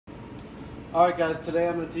Alright guys, today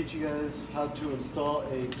I'm going to teach you guys how to install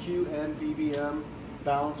a Qnbbm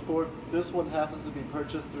balance board. This one happens to be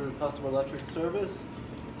purchased through Customer Electric Service.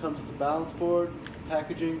 Comes with the balance board,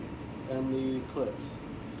 packaging, and the clips.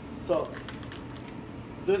 So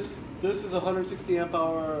this is a 160 amp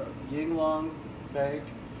hour Yinlong bank,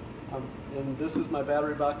 and this is my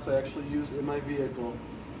battery box I actually use in my vehicle.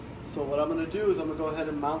 So what I'm going to do is I'm going to go ahead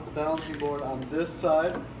and mount the balancing board on this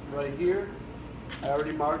side right here. I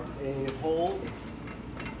already marked a hole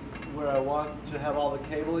where I want to have all the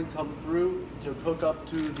cabling come through to hook up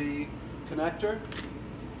to the connector.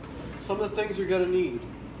 Some of the things you're going to need.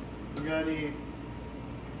 You're going to need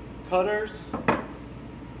cutters,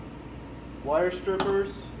 wire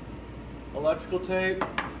strippers, electrical tape,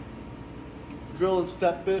 drill and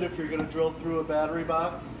step bit if you're going to drill through a battery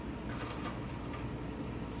box,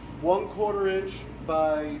 1/4 inch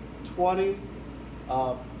by 20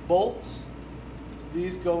 bolts.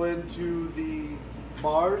 These go into the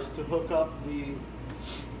bars to hook up the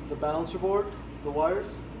balancer board, the wires.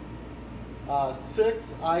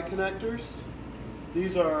 6 eye connectors.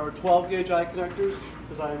 These are 12 gauge eye connectors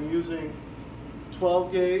because I am using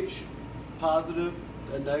 12 gauge positive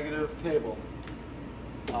and negative cable.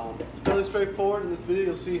 It's fairly straightforward. In this video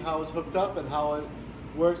you'll see how it's hooked up and how it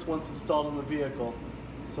works once installed in the vehicle.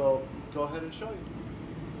 So go ahead and show you.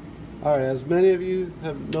 Alright, as many of you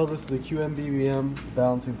know, this is the Qnbbm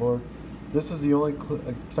balancing board. This is the only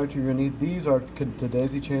connector you're going to need. These are to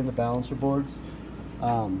daisy chain the balancer boards.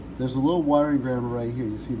 There's a little wiring diagram right here.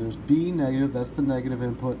 You see there's B negative, that's the negative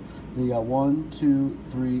input. Then you got 1, 2,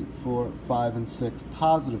 3, 4, 5, and 6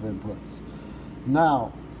 positive inputs.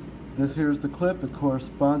 Now, this here is the clip. It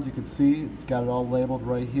corresponds. You can see it's got it all labeled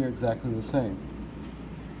right here exactly the same.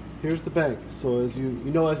 Here's the bank. So as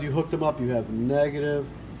you hook them up, you have negative,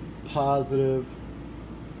 positive,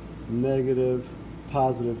 negative,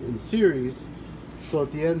 positive in series. So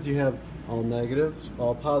at the ends you have all negatives,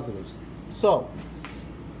 all positives. So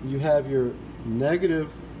you have your negative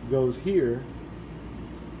goes here,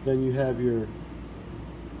 then you have your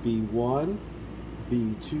B1,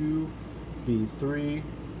 B2, B3,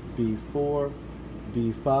 B4,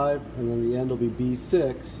 B5, and then the end will be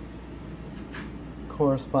B6,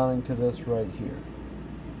 corresponding to this right here.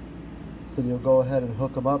 So you'll go ahead and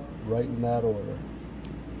hook them up right in that order.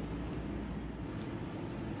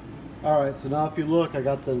 Alright, so now if you look, I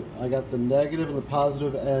got the negative and the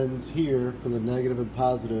positive ends here for the negative and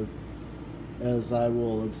positive, as I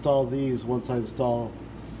will install these once I install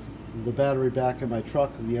the battery back in my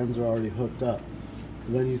truck because the ends are already hooked up.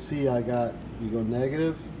 And then you see you go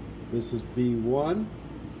negative, this is B1,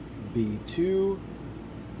 B2,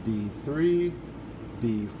 B3,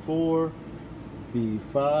 B4,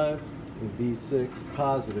 B5, and B6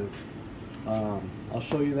 positive. I'll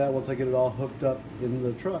show you that once I get it all hooked up in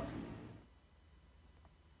the truck.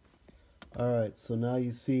 Alright, so now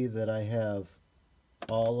you see that I have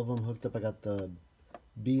all of them hooked up. I got the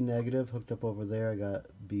B negative hooked up over there. I got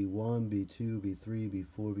B1, B2, B3,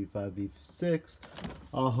 B4, B5, B6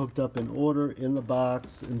 all hooked up in order in the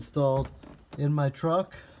box, installed in my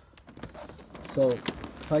truck. So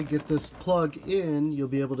if I get this plug in, you'll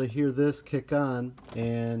be able to hear this kick on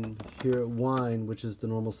and hear it whine, which is the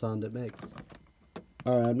normal sound it makes.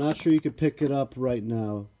 Alright, I'm not sure you could pick it up right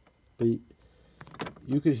now, but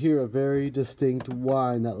you could hear a very distinct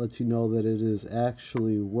whine that lets you know that it is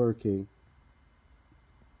actually working.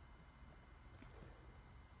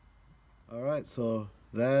 Alright, so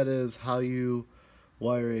that is how you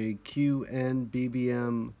wire a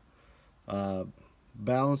Qnbbm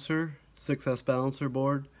balancer, 6S balancer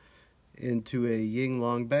board into a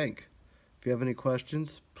Yinlong bank. If you have any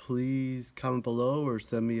questions, please comment below or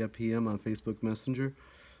send me a PM on Facebook Messenger.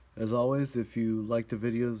 As always, if you like the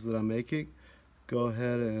videos that I'm making, go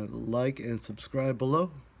ahead and like and subscribe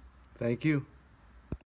below. Thank you.